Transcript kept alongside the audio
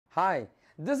Hi,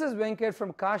 this is Venkat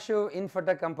from Kashu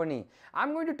Infotech Company. I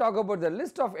am going to talk about the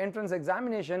list of entrance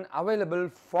examination available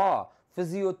for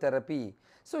physiotherapy.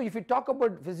 So, if you talk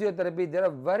about physiotherapy, there are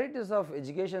varieties of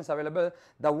educations available.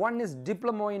 The one is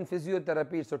diploma in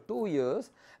physiotherapy, it's a 2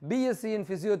 years, BSc in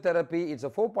physiotherapy, it's a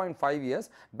 4.5 years,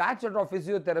 Bachelor of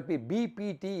Physiotherapy,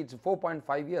 BPT, it's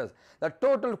 4.5 years. The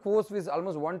total course fees is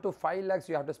almost 1 to 5 lakhs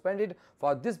you have to spend it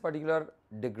for this particular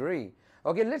degree.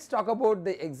 Okay, let's talk about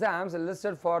the exams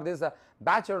listed for this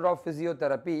Bachelor of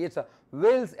Physiotherapy. It's a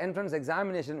Wales Entrance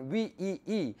Examination,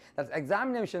 WEE, that's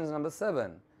examination number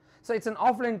 7. So, it's an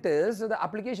offline test. So, the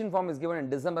application form is given in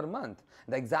December month,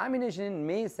 the examination in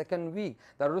May 2nd week,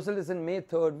 the result is in May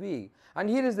 3rd week, and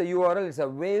here is the URL, it's a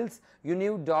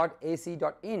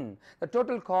walesuniv.ac.in. The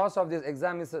total cost of this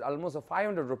exam is almost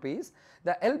 500 rupees.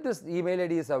 The help desk email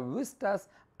ID is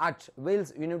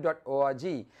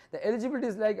vistas@walesuniv.org. The eligibility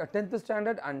is like a 10th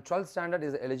standard and 12th standard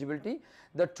is the eligibility.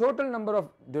 The total number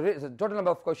of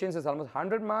questions is almost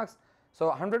 100 marks. So,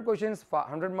 100 questions for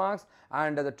 100 marks,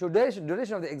 and the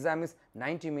duration of the exam is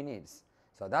 90 minutes.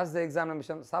 So, that is the exam number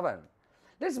 7.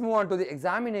 Let us move on to the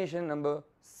examination number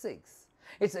 6.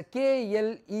 It is a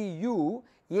KLEU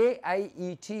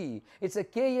AIET. It is a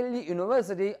KLE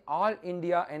University All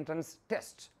India Entrance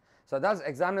Test. So, that is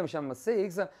examination number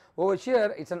 6. Over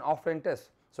here it is an offline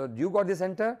test. So, you got the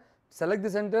center, select the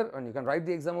center and you can write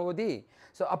the exam over there.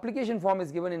 So, application form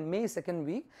is given in May 2nd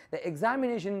week, the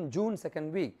examination in June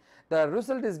 2nd week, the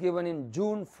result is given in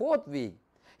June 4th week.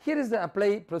 Here is the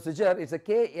apply procedure, it is a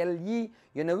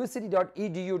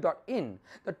KLEuniversity.edu.in.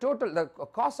 The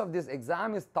cost of this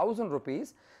exam is 1000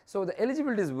 rupees. So, the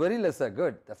eligibility is very lesser,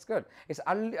 good, that is good. It is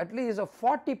at least a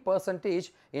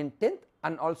 40% in 10th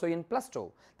and also in plus 2.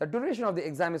 The duration of the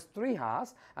exam is 3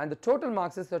 hours and the total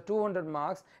marks is 200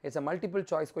 marks. It is a multiple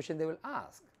choice question they will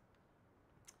ask.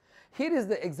 Here is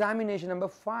the examination number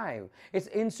 5. It is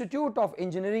Institute of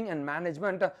Engineering and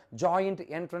Management Joint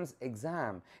Entrance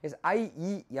Exam. It is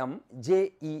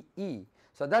IEMJEE.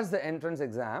 So, that is the entrance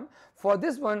exam. For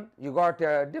this one you got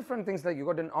different things, like you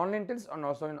got an online test and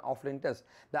also an offline test.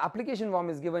 The application form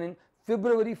is given in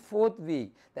February 4th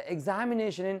week, the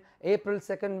examination in April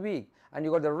 2nd week, and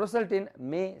you got the result in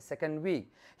May 2nd week.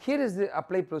 Here is the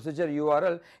apply procedure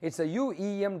URL, it is a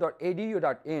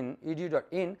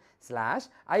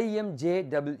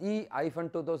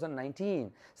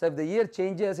uem.edu.in/IEMJEE-2019. So, if the year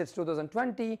changes, it is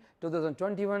 2020,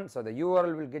 2021, so the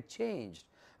URL will get changed.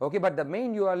 Okay, but the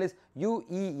main URL is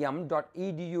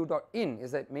uem.edu.in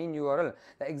is the main URL.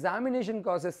 The examination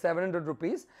cost is 700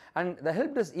 rupees and the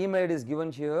help desk email is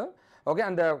given here. Okay,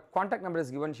 and the contact number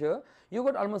is given here. You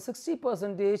got almost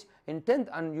 60% in 10th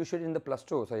and you should in the plus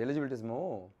 2. So, eligibility is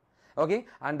more. Okay,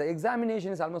 and the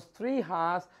examination is almost 3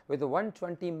 hours with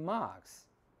 120 marks.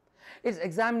 Its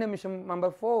examination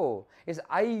number 4 is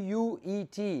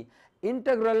IUET,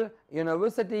 Integral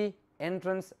University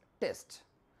Entrance Test.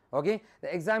 Okay, the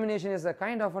examination is a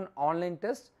kind of an online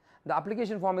test. The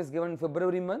application form is given in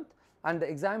February month and the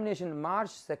examination March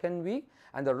 2nd week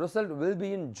and the result will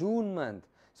be in June month.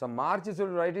 So, March is you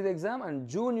will write the exam and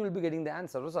June you will be getting the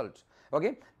answer result.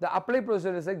 Okay, the apply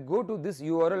procedure is like go to this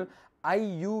URL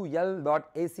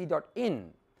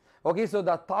iul.ac.in. Okay, so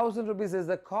the 1000 rupees is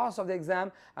the cost of the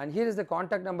exam and here is the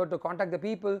contact number to contact the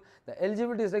people. The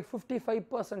eligibility is like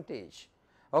 55%.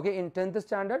 Okay, in 10th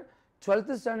standard,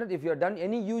 12th standard, if you have done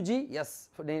any UG, yes,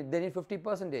 they need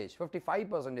 50%,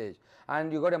 55%,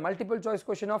 and you got a multiple choice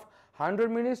question of 100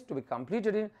 minutes to be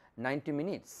completed in 90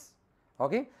 minutes.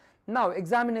 Okay. Now,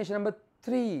 examination number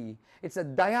 3, it is a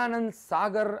Dayanand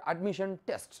Sagar admission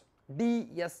test,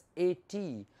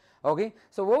 DSAT. Okay.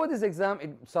 So, over this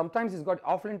exam, sometimes it has got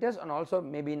offline test and also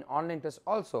maybe in online test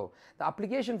also. The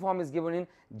application form is given in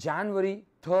January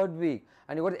 3rd week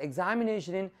and you got the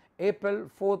examination in April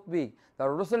 4th week, the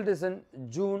result is in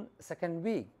June 2nd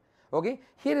week. Okay.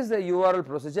 Here is the URL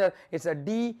procedure, it is a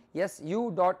dsu.edu.in.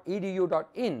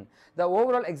 The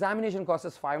overall examination cost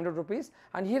is 500 rupees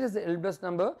and here is the help desk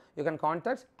number you can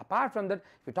contact. Apart from that,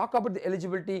 if you talk about the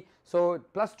eligibility, so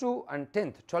plus 2 and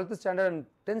 10th, 12th standard and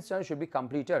 10th standard should be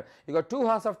completed. You got 2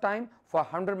 hours of time for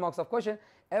 100 marks of question,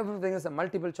 everything is a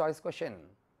multiple choice question.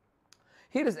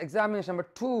 Here is examination number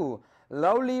 2,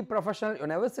 Lovely Professional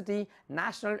University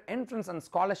National Entrance and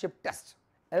Scholarship Test,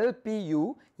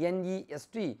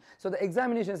 LPUNEST. So, the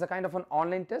examination is a kind of an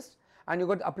online test and you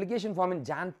got the application form in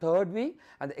Jan 3rd week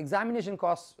and the examination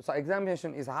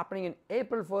examination is happening in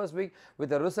April 1st week with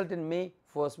the result in May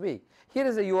 1st week. Here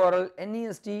is the URL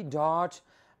nest.iul.ac.in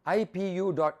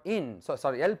IPU.in, so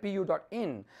sorry,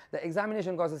 LPU.in. The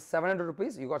examination cost is 700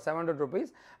 rupees. You got 700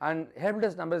 rupees, and help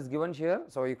desk number is given here,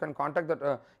 so you can contact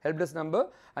that help desk number,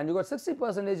 and you got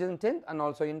 60% in 10th and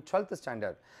also in 12th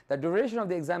standard. The duration of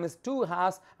the exam is 2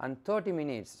 hours and 30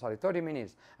 minutes, sorry, 30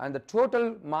 minutes, and the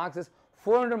total marks is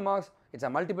 400 marks. It's a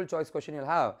multiple choice question you'll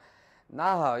have.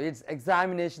 Now it's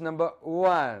examination number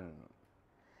 1.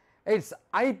 It's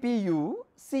IPU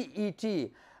CET,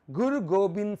 Guru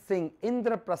Gobind Singh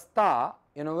Indraprastha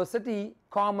University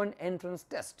Common Entrance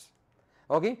Test.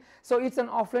 Okay, so it's an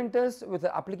offline test with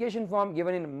an application form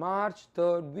given in March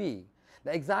 3rd week.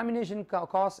 The examination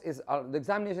cost is the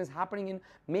examination is happening in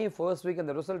May 1st week, and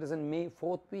the result is in May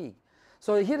 4th week.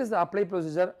 So here is the apply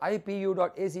procedure,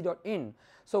 ipu.ac.in.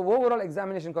 So overall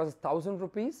examination cost is 1000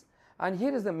 rupees, and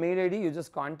here is the mail ID. You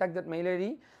just contact that mail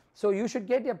ID. So you should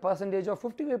get a percentage of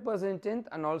 55% in 10th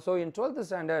and also in 12th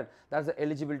standard. That's the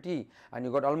eligibility, and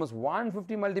you got almost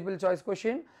 150 multiple choice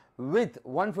question with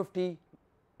 150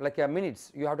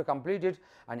 minutes. You have to complete it,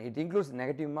 and it includes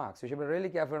negative marks. You should be really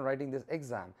careful in writing this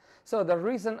exam. So the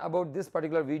reason about this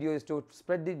particular video is to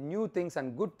spread the new things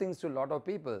and good things to a lot of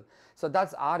people. So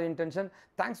that's our intention.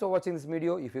 Thanks for watching this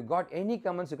video. If you got any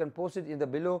comments, you can post it in the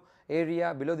below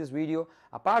area below this video.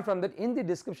 Apart from that, in the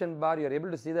description bar you are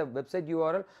able to see the website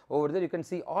URL. Over there you can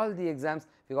see all the exams.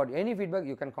 If you got any feedback,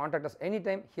 you can contact us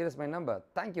anytime. Here is my number.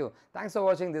 Thank you. Thanks for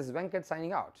watching. This is Venkat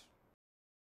signing out.